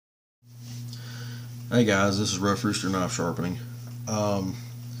Hey guys, this is Rough Rooster Knife Sharpening.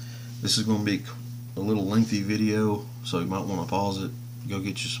 This is going to be a little lengthy video, so you might want to pause it, go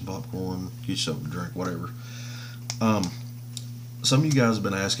get you some popcorn, get you something to drink, whatever. Some of you guys have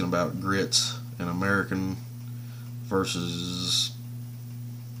been asking about grits and American versus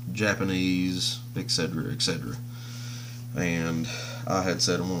Japanese, etc., etc. And I had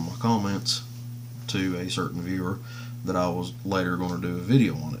said in one of my comments to a certain viewer that I was later going to do a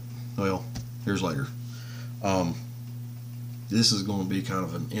video on it. Well, here's later. This is going to be kind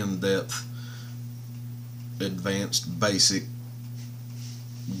of an in-depth, advanced, basic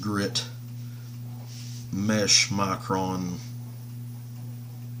Grit-mesh-micron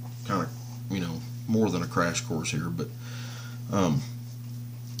kind of, more than a crash course here. But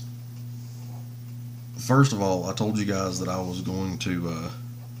first of all, I told you guys that I was going to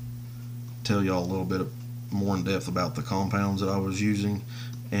tell y'all a little bit more in depth about the compounds that I was using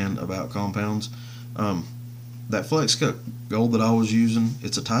and about compounds. That Flex Cut Gold that I was using,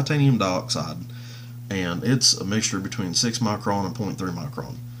 it's a titanium dioxide, and it's a mixture between 6 micron and 0.3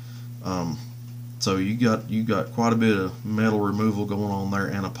 micron. So you got quite a bit of metal removal going on there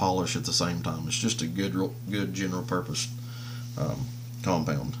and a polish at the same time. It's just a good general purpose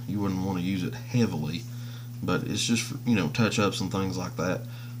compound. You wouldn't want to use it heavily, but it's just for, touch ups and things like that.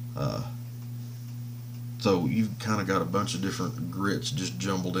 So you've kind of got a bunch of different grits just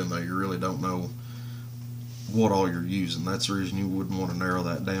jumbled in there. You really don't know what all you're using. That's the reason you wouldn't want to narrow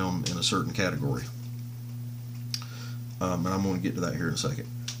that down in a certain category. And I'm going to get to that here in a second.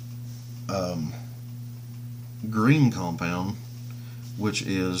 Green compound, which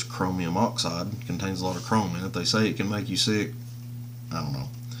is chromium oxide, contains a lot of chrome in it. They say it can make you sick. I don't know.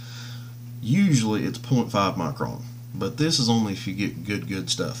 Usually it's 0.5 micron, but this is only if you get good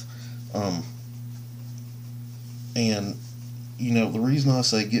stuff. And the reason I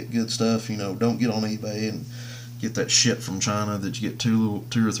say get good stuff, don't get on eBay and get that shit from China that you get two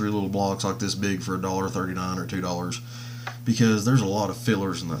or three little blocks like this big for $1.39 or $2, because there's a lot of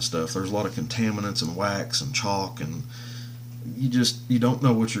fillers in that stuff. There's a lot of contaminants and wax and chalk, and you don't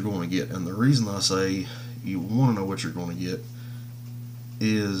know what you're going to get. And the reason I say you want to know what you're going to get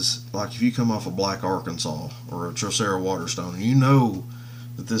is, like, if you come off a Black Arkansas or a Trocera Waterstone, and you know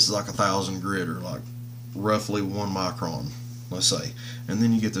that this is like 1,000 grit or like roughly 1 micron, let's say, and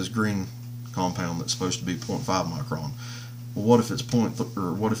then you get this green compound that's supposed to be 0.5 micron. Well, what if it's 3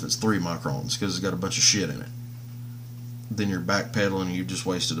 microns because it's got a bunch of shit in it? Then you're backpedaling and you just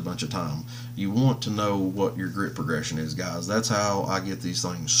wasted a bunch of time. You want to know what your grit progression is, guys. That's how I get these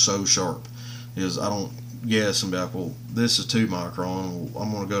things so sharp, is I don't guess and be like, well, this is 2 micron, well,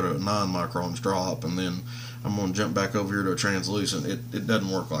 I'm going to go to a 9 microns drop, and then I'm going to jump back over here to a translucent. It doesn't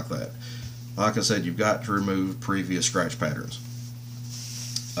work like that. Like I said, you've got to remove previous scratch patterns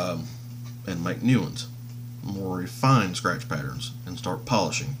and make new ones, more refined scratch patterns, and start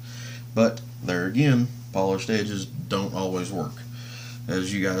polishing. But there again, polished edges don't always work,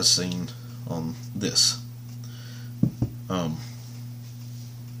 as you guys seen on this. The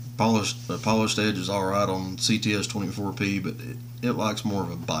polished edge is alright on CTS 24P, but it likes more of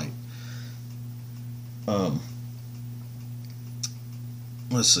a bite.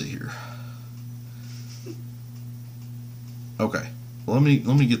 Let's see here. Okay, let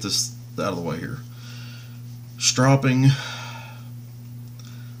me get this out of the way here. Stropping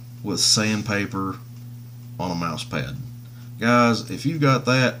with sandpaper on a mouse pad. Guys, if you've got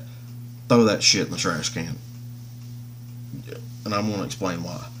that, throw that shit in the trash can. And I'm going to explain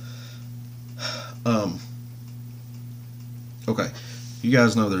why. Okay, you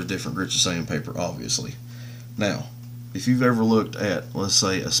guys know there's different grits of sandpaper, obviously. Now, if you've ever looked at, let's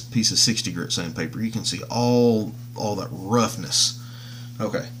say, a piece of 60 grit sandpaper, you can see all that roughness.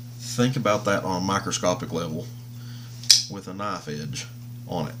 Okay, think about that on a microscopic level with a knife edge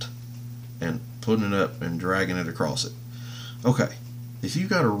on it and putting it up and dragging it across it. Okay, if you've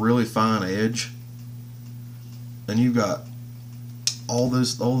got a really fine edge and you've got all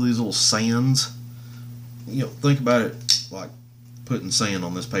these little sands, think about it like putting sand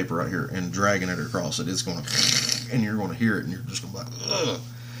on this paper right here and dragging it across it. It's going to, and you're going to hear it, and you're just going to be like, ugh,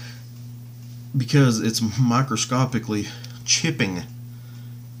 because it's microscopically chipping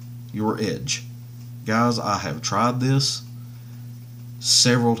your edge. Guys, I have tried this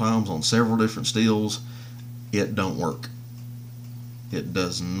several times on several different steels. It don't work. It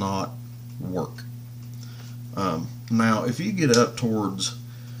does not work. Now, if you get up towards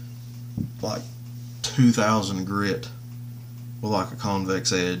like 2,000 grit with like a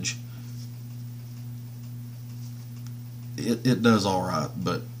convex edge, it does alright,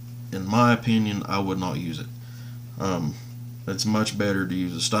 but in my opinion, I would not use it. It's much better to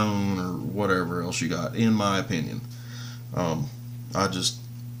use a stone or whatever else you got, in my opinion. I just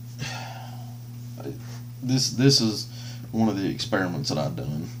this is one of the experiments that I've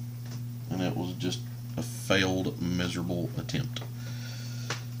done, and it was just a failed, miserable attempt.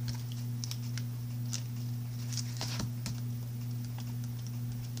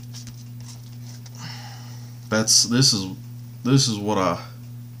 This is what I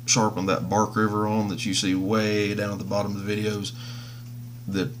sharpened that bark river on that you see way down at the bottom of the videos.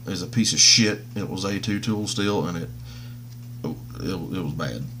 That is a piece of shit. It was A2 tool steel, and it was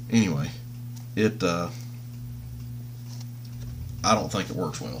bad. Anyway, I don't think it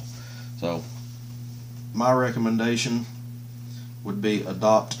works well. So my recommendation would be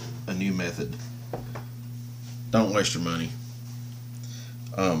adopt a new method. Don't waste your money.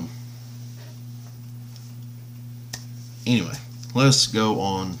 Anyway, let's go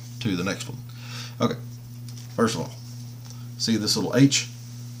on to the next one. Okay, first of all, see this little H?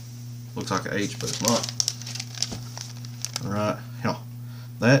 Looks like an H, but it's not. Alright, yeah,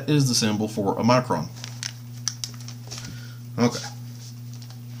 that is the symbol for a micron. Okay,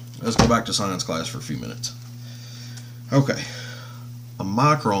 let's go back to science class for a few minutes. Okay, a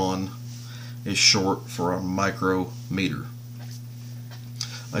micron is short for a micrometer.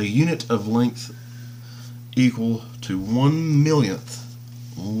 A unit of length equal to 1/millionth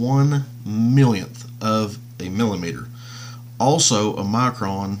of a millimeter. Also, a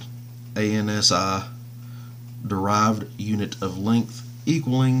micron, ANSI, derived unit of length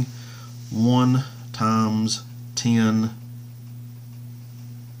equaling 1 times 10-6,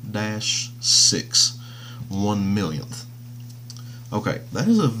 1/millionth. Okay, that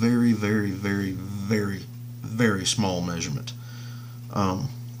is a very, very, very, very, very small measurement.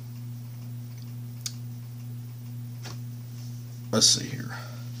 Let's see here,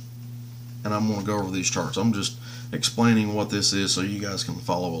 and I'm going to go over these charts. I'm just explaining what this is so you guys can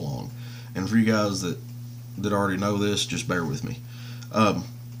follow along. And for you guys that already know this, just bear with me.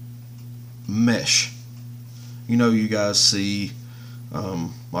 Mesh. You know, you guys see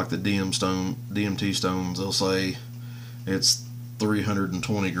like the DMT stones. They'll say it's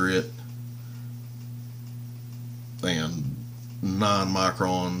 320 grit and 9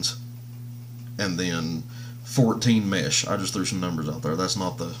 microns, and then 14 mesh. I just threw some numbers out there. That's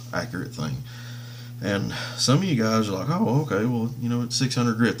not the accurate thing. And some of you guys are like, oh, okay, well, you know, it's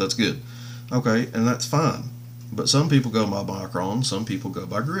 600 grit. That's good. Okay, and that's fine. But some people go by microns. Some people go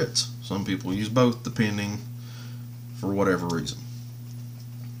by grits. Some people use both, depending for whatever reason.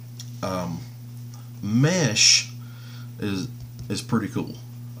 Mesh is pretty cool.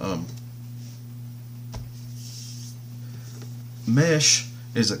 Mesh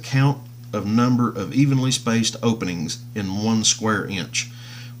is a count of number of evenly spaced openings in 1 square inch,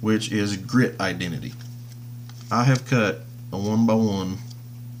 which is grit identity. I have cut a 1x1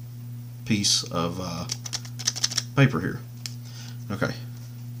 piece of paper here. Okay,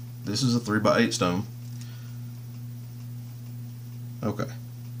 this is a 3x8 stone. Okay,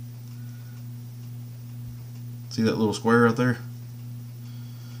 see that little square right there?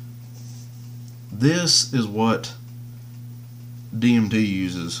 This is what DMT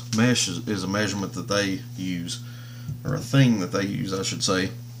uses. Mesh is a measurement that they use, or a thing that they use, I should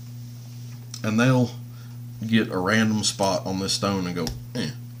say. And they'll get a random spot on this stone and go,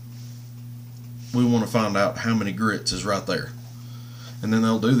 we want to find out how many grits is right there. And then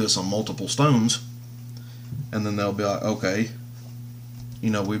they'll do this on multiple stones, and then they'll be like, okay, you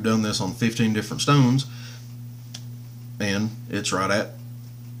know, we've done this on 15 different stones, and it's right at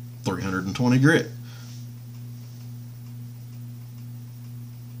 320 grit.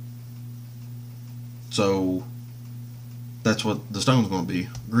 So that's what the stone's going to be,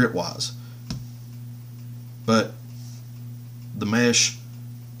 grit wise. But the mesh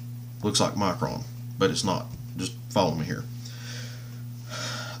looks like micron, but it's not. Just follow me here.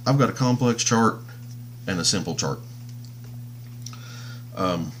 I've got a complex chart and a simple chart.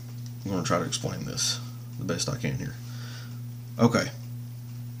 I'm going to try to explain this the best I can here. Okay,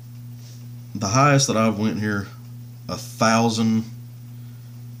 the highest that I've went here, 1,000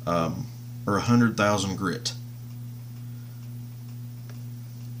 or 100,000 grit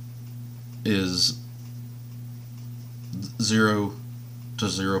is 0 to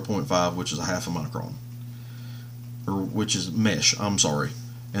 0.5, which is a half a micron, or which is mesh, I'm sorry,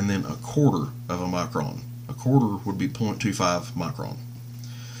 and then a quarter of a micron. A quarter would be 0.25 micron.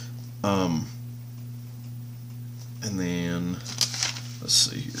 And then let's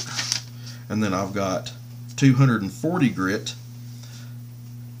see here, and then I've got 240 grit,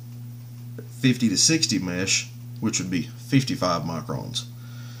 50 to 60 mesh, which would be 55 microns.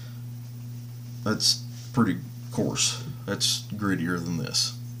 That's pretty coarse. That's grittier than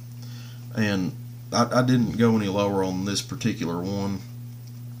this. And I didn't go any lower on this particular one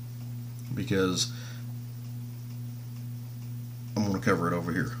because I'm going to cover it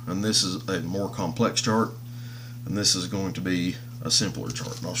over here. And this is a more complex chart, and this is going to be a simpler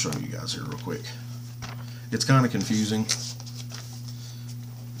chart. And I'll show you guys here real quick. It's kind of confusing,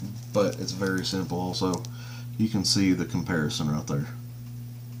 but it's very simple also. You can see the comparison right there.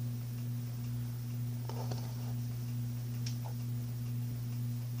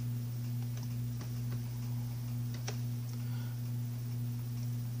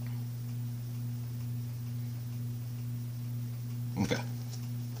 Okay.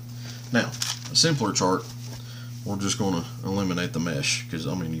 Now, a simpler chart, we're just going to eliminate the mesh because,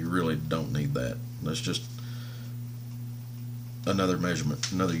 I mean, you really don't need that. That's just another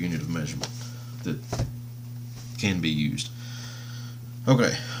measurement, another unit of measurement that can be used.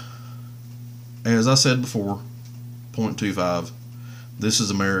 Okay. As I said before, 0.25. This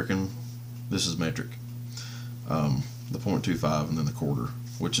is American. This is metric. The 0.25 and then the quarter,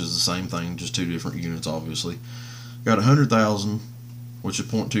 which is the same thing, just two different units, obviously. Got 100,000, which is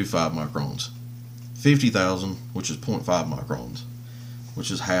 0.25 microns. 50,000, which is 0.5 microns, which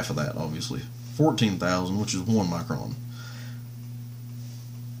is half of that, obviously. 14,000, which is 1 micron.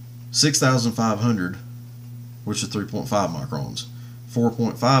 6,500, which is 3.5 microns.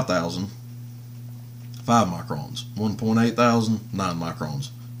 4.5 thousand, 5 microns. 1.8 thousand, 9 microns.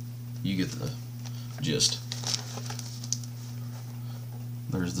 You get the gist.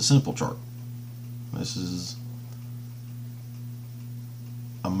 There's the simple chart. This is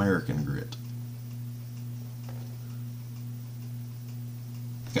American grit.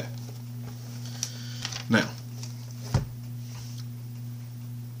 Okay. Now,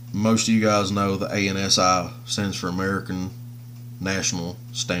 most of you guys know the ANSI stands for American National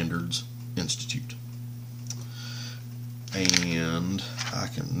Standards Institute. And I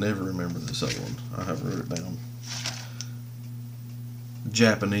can never remember this other one. I have wrote it down.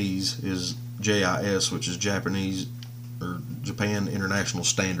 Japanese is JIS, which is Japanese or Japan International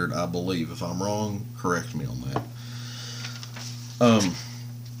Standard, I believe. If I'm wrong, correct me on that.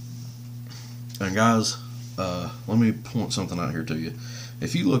 And guys, let me point something out here to you.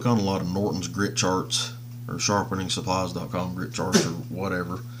 If you look on a lot of Norton's grit charts or sharpeningsupplies.com grit charts or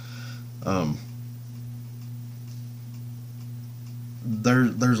whatever,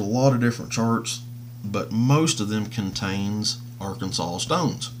 there's a lot of different charts, but most of them contains Arkansas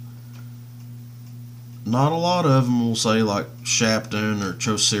stones. Not a lot of them will say like Shapton or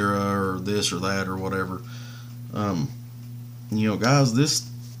Chaucera or this or that or whatever. You know, guys,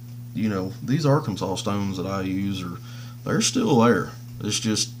 these Arkansas stones that I use they're still there. It's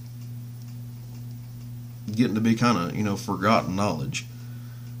just getting to be kind of, forgotten knowledge.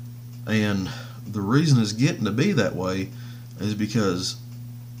 And the reason it's getting to be that way is because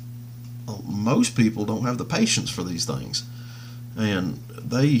most people don't have the patience for these things. And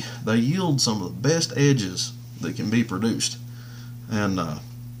they yield some of the best edges that can be produced. And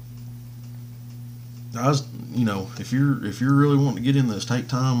guys, if you're really wanting to get in this, take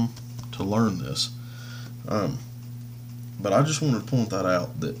time to learn this. But I just wanted to point that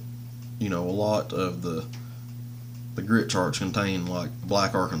out, that a lot of the grit charts contain like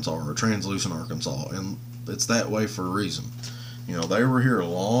black Arkansas or translucent Arkansas, and it's that way for a reason. They were here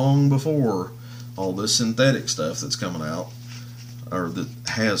long before all this synthetic stuff that's coming out, or that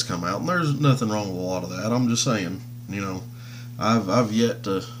has come out, and there's nothing wrong with a lot of that. I'm just saying, I've yet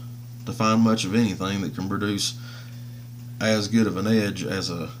to find much of anything that can produce as good of an edge as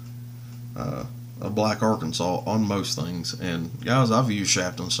a black Arkansas on most things. And guys, I've used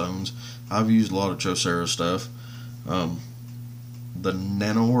Shapton stones. I've used a lot of Chaucera stuff. The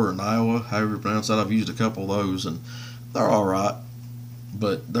Nano or Niowa, however you pronounce that, I've used a couple of those, and they're all right,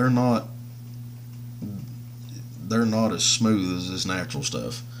 but they're not as smooth as this natural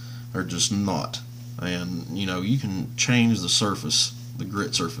stuff. They're just not. And you can change the surface, the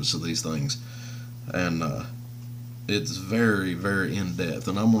grit surface of these things, and it's very, very in depth.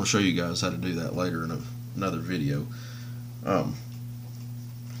 And I'm going to show you guys how to do that later in another video. I've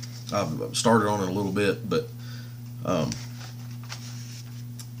started on it a little bit, but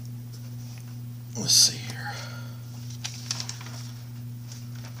let's see here.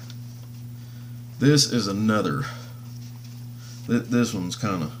 This is another. This one's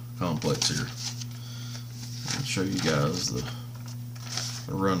kind of complex here. I'll show you guys the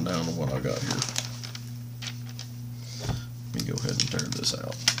rundown of what I got here. Let me go ahead and tear this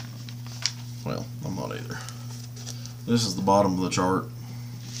out. Well, I'm not either. This is the bottom of the chart.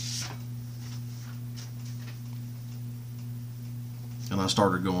 And I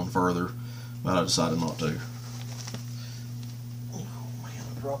started going further, but I decided not to.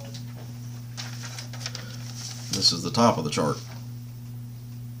 dropped it. This is the top of the chart.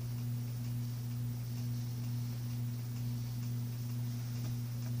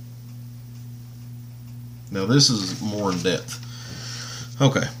 Now this is more in depth.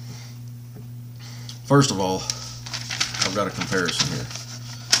 Okay. First of all, I've got a comparison here.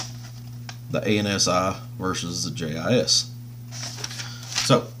 The ANSI versus the JIS.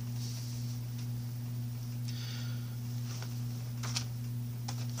 So,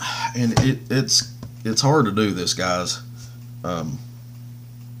 and it's hard to do this, guys.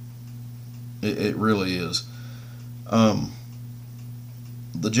 It really is. The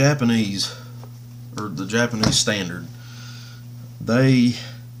Japanese, or the Japanese standard, they,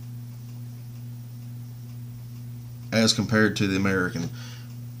 as compared to the American,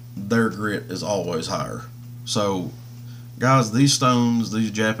 their grit is always higher. So, guys, these stones,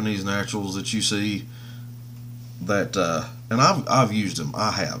 these Japanese naturals that you see, that and I've used them,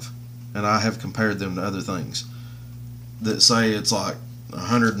 I have, and I have compared them to other things that say it's like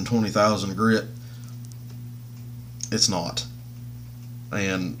 120,000 grit. It's not.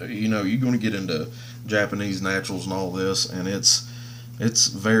 And you know, you're going to get into Japanese naturals and all this, and it's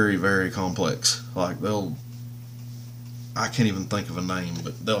very, very complex. Like I can't even think of a name,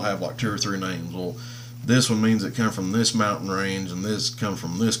 but they'll have like 2 or 3 names. Well, this one means it come from this mountain range, and this come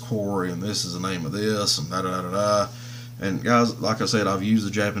from this quarry, and this is the name of this, and da da da da. And guys, like I said, I've used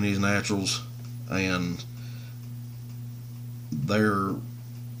the Japanese naturals, and they're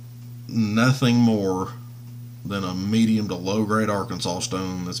nothing more than a medium to low grade Arkansas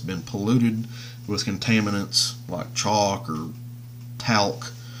stone that's been polluted with contaminants like chalk or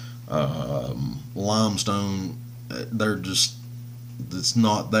talc, limestone. They're just, it's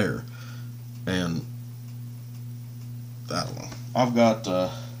not there. And I don't know. I've got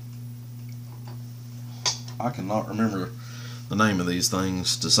I cannot remember the name of these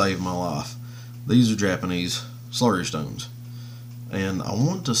things to save my life. These are Japanese slurry stones, and I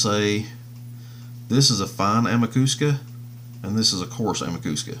want to say this is a fine Amakuska and this is a coarse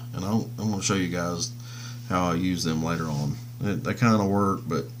Amakuska, and I'm going to show you guys how I use them later on. They kind of work,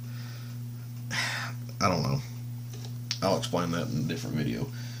 but I don't know. I'll explain that in a different video.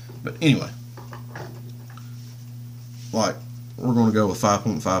 But anyway, like, we're going to go with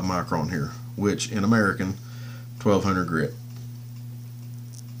 5.5 micron here, which in American, 1200 grit.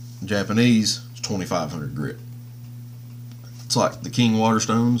 Japanese is 2500 grit. It's like the King water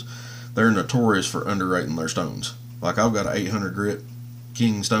stones. They're notorious for underrating their stones. Like, I've got an 800 grit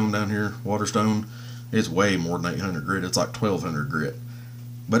King stone down here, water stone. It's way more than 800 grit. It's like 1200 grit,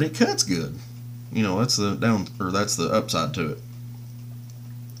 but it cuts good. You know, that's that's the upside to it.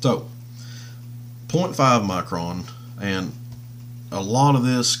 So 0.5 micron, and a lot of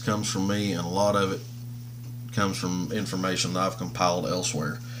this comes from me, and a lot of it comes from information that I've compiled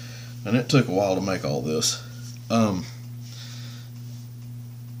elsewhere, and it took a while to make all this.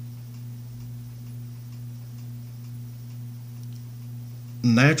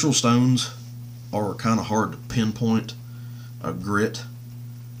 Natural stones are kind of hard to pinpoint a grit.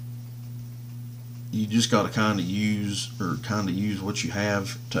 You just got to kind of use what you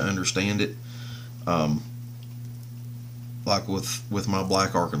have to understand it. Like with my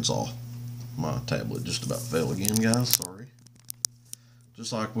black Arkansas, my tablet just about fell again, guys. Sorry.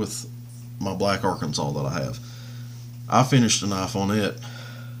 Just like with my black Arkansas that I have, I finished a knife on it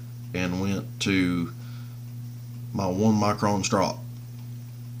and went to my 1 micron strop,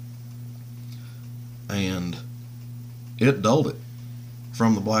 and it dulled it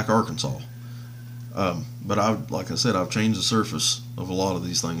from the black Arkansas. But like I said, I've changed the surface of a lot of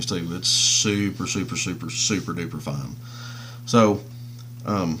these things too. It's super, super, super, super duper fine. So,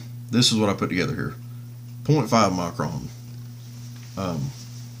 this is what I put together here. 0.5 micron. Let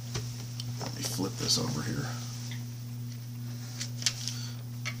me flip this over here.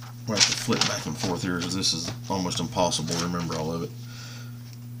 I have to flip back and forth here because this is almost impossible to remember all of it.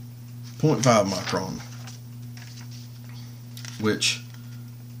 0.5 micron, which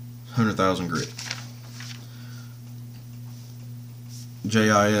 100,000 grit.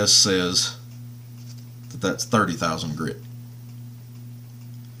 JIS says that that's 30,000 grit.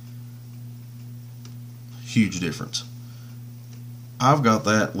 Huge difference. I've got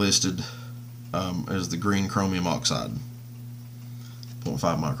that listed as the green chromium oxide.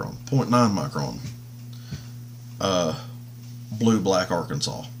 0.5 micron. 0.9 micron. Blue black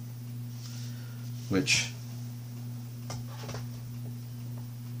Arkansas, which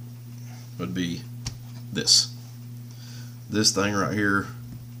would be this. This thing right here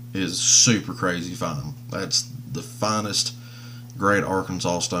is super crazy fine. That's the finest grade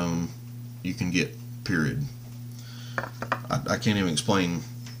Arkansas stone you can get, period. I can't even explain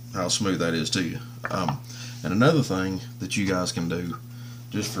how smooth that is to you. And another thing that you guys can do,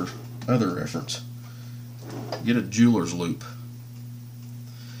 just for other reference, get a jeweler's loupe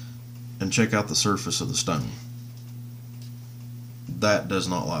and check out the surface of the stone. That does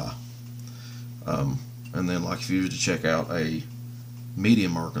not lie. And then, like, if you were to check out a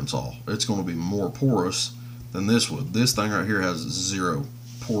medium Arkansas, it's going to be more porous than this would. This thing right here has 0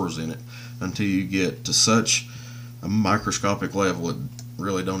 pores in it until you get to such a microscopic level it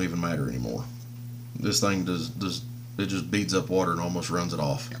really don't even matter anymore. This thing does it just beads up water and almost runs it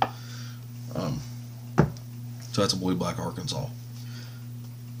off. So that's a blue black Arkansas.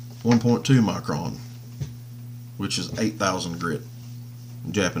 1.2 micron, which is 8,000 grit,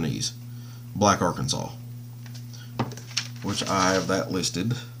 Japanese, black Arkansas, which I have that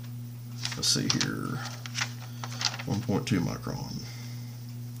listed. Let's see here, 1.2 micron.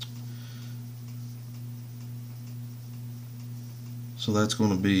 So that's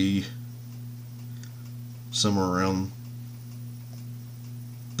going to be somewhere around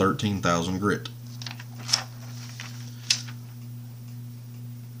 13,000 grit.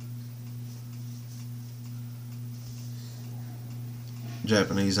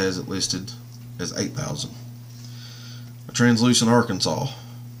 Japanese has it listed as 8,000. A translucent Arkansas,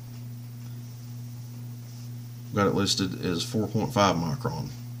 got it listed as 4.5 micron,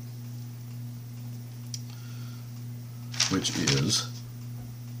 which is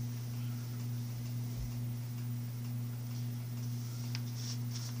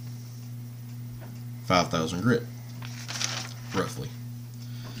 5,000 grit, roughly.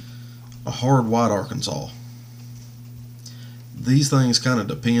 A hard white Arkansas. These things kind of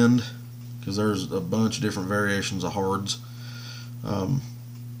depend, because there's a bunch of different variations of hards.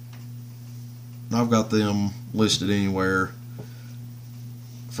 I've got them listed anywhere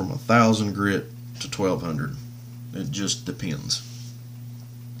from 1,000 grit to 1,200. It just depends.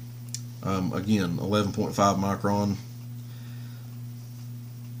 Again, 11.5 micron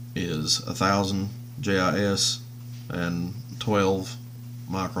is 1,000 JIS, and 12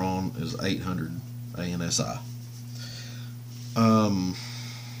 micron is 800 ANSI.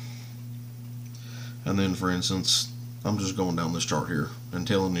 And then, for instance, I'm just going down this chart here and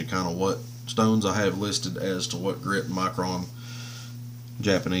telling you kind of what stones I have listed as to what grit and micron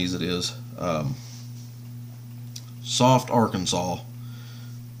Japanese it is. Soft Arkansas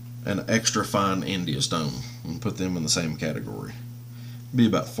and extra fine India stone, and put them in the same category. Be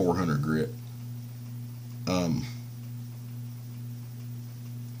about 400 grit.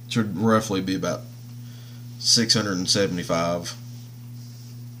 Should roughly be about 675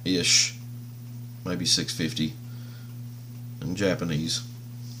 ish, maybe 650 in Japanese.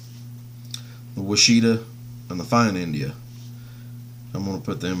 The Washita and the fine India, I'm going to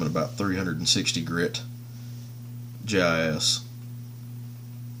put them at about 360 grit GIS,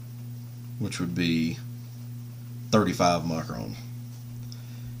 which would be 35 micron.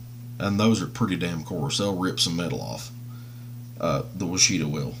 And those are pretty damn coarse. They'll rip some metal off. The Washita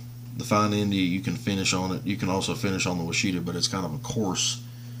will. The fine India, you can finish on it. You can also finish on the Washita, but it's kind of a coarse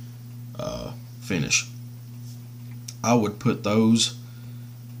finish. I would put those.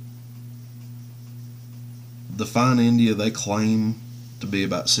 The fine India, they claim to be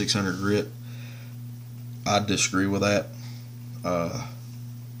about 600 grit. I disagree with that.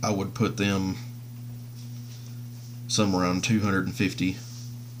 I would put them somewhere around 250,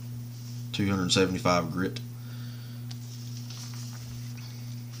 275 grit.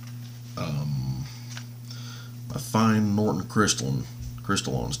 A fine Norton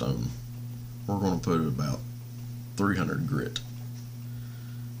crystalline stone, we're going to put it about 300 grit.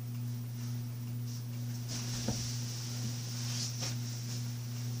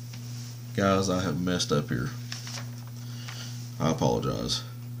 Guys, I have messed up here. I apologize.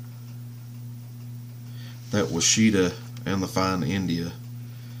 That Washita and the fine India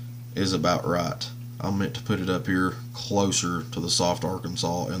is about right. I meant to put it up here closer to the soft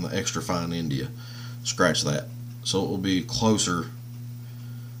Arkansas and the extra fine India. Scratch that. So it will be closer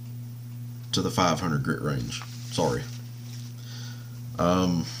to the 500 grit range. Sorry.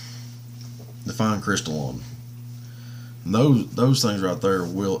 The fine crystalline. Those things right there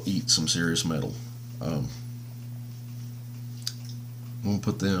will eat some serious metal. I'm gonna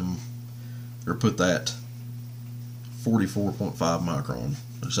put them, or put that 44.5 micron,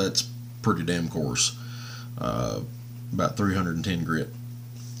 which that's pretty damn coarse. About 310 grit.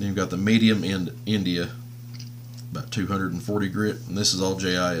 Then you've got the medium end India, about 240 grit, and this is all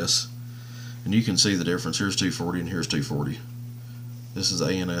JIS. And you can see the difference. Here's 240 and here's 240. This is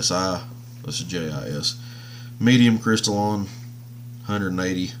ANSI, this is JIS. Medium crystalline,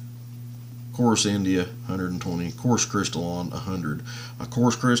 180. Coarse India 120, coarse Crystalline 100. A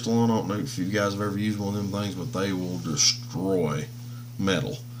coarse Crystalline, I don't know if you guys have ever used one of them things, but they will destroy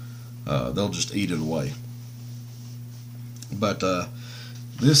metal. They'll just eat it away. But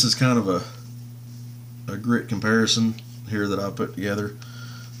this is kind of a grit comparison here that I put together.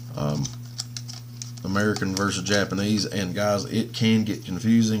 American versus Japanese, and guys, it can get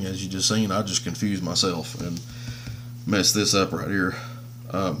confusing. As you just seen, I just confused myself and messed this up right here.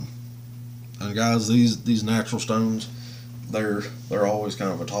 And guys, these natural stones, they're always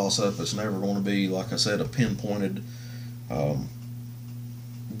kind of a toss-up. It's never going to be, like I said, a pinpointed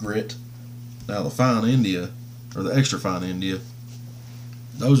grit. Now the fine India, or the extra fine India,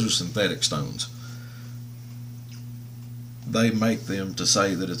 those are synthetic stones. They make them to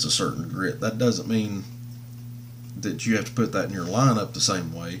say that it's a certain grit. That doesn't mean that you have to put that in your lineup the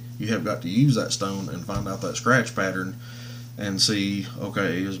same way. You have got to use that stone and find out that scratch pattern and see,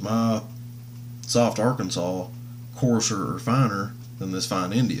 okay, is my soft Arkansas coarser or finer than this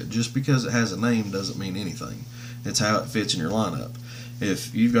fine India? Just because it has a name doesn't mean anything. It's how it fits in your lineup.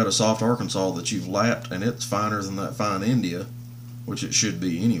 If you've got a soft Arkansas that you've lapped and it's finer than that fine India, which it should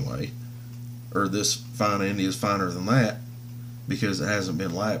be anyway, or this fine India is finer than that because it hasn't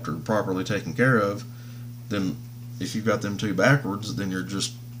been lapped or properly taken care of, then if you've got them two backwards, then you're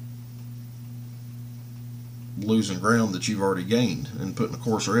just losing ground that you've already gained and putting a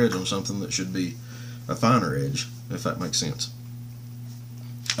coarser edge on something that should be a finer edge, if that makes sense.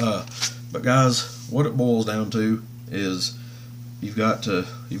 But guys, what it boils down to is you've got to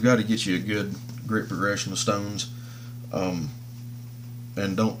get you a good grit progression of stones, and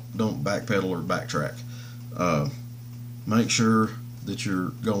don't backpedal or backtrack. Make sure that you're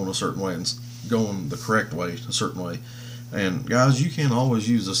going a certain way and going the correct way, a certain way. And guys, you can always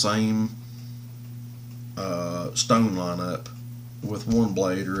use the same stone lineup with one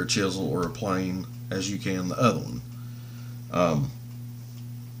blade or a chisel or a plane as you can the other one.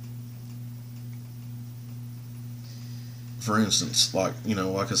 For instance, like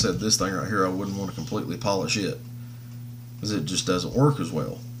I said, this thing right here, I wouldn't want to completely polish it because it just doesn't work as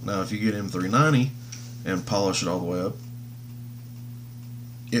well. Now, if you get M390 and polish it all the way up,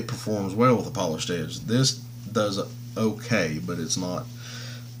 it performs well with a polished edge. This does okay, but it's not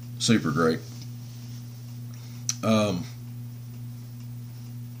super great.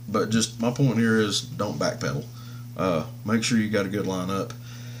 But just my point here is don't backpedal. Make sure you got a good lineup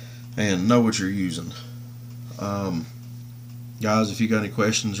and know what you're using. Guys, if you got any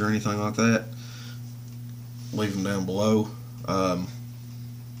questions or anything like that, leave them down below.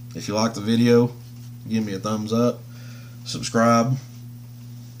 If you like the video, give me a thumbs up. Subscribe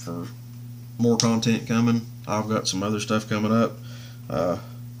for more content coming. I've got some other stuff coming up.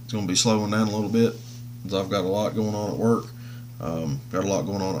 It's going to be slowing down a little bit because I've got a lot going on at work. Got a lot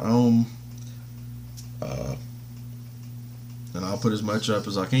going on at home. And I'll put as much up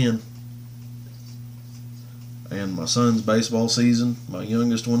as I can. And my son's baseball season, my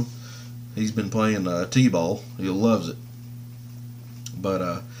youngest one, he's been playing t-ball. He loves it.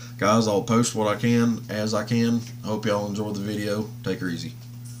 But guys, I'll post what I can as I can. Hope y'all enjoyed the video. Take her easy.